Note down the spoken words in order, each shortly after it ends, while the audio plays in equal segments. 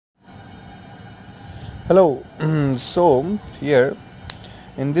Hello. So here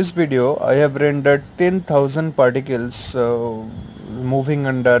in this video I have rendered 10,000 particles moving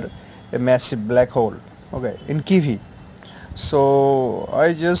under a massive black hole, okay, in Kivy. So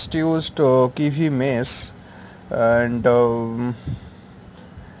I just used Kivy mesh and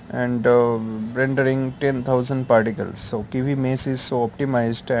rendering 10,000 particles. So Kivy mesh is so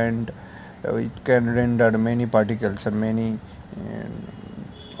optimized and it can render many particles and many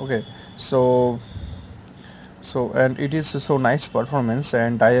okay. So and it is so nice performance,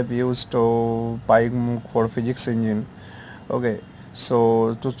 and I have used PyMOOC for physics engine, okay.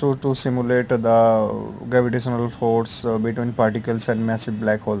 So to simulate the gravitational force between particles and massive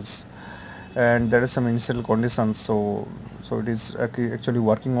black holes, and there is some initial conditions. So it is actually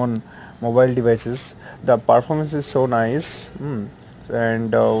working on mobile devices. The performance is so nice.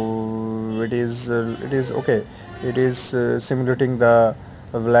 And it is okay. It is simulating the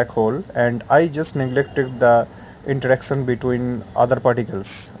black hole, and I just neglected the interaction between other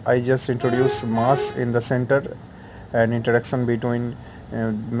particles. I just introduced mass in the center and interaction between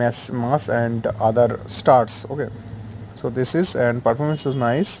mass and other stars, okay. So this is, and performance is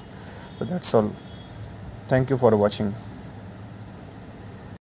nice. So that's all. Thank you for watching.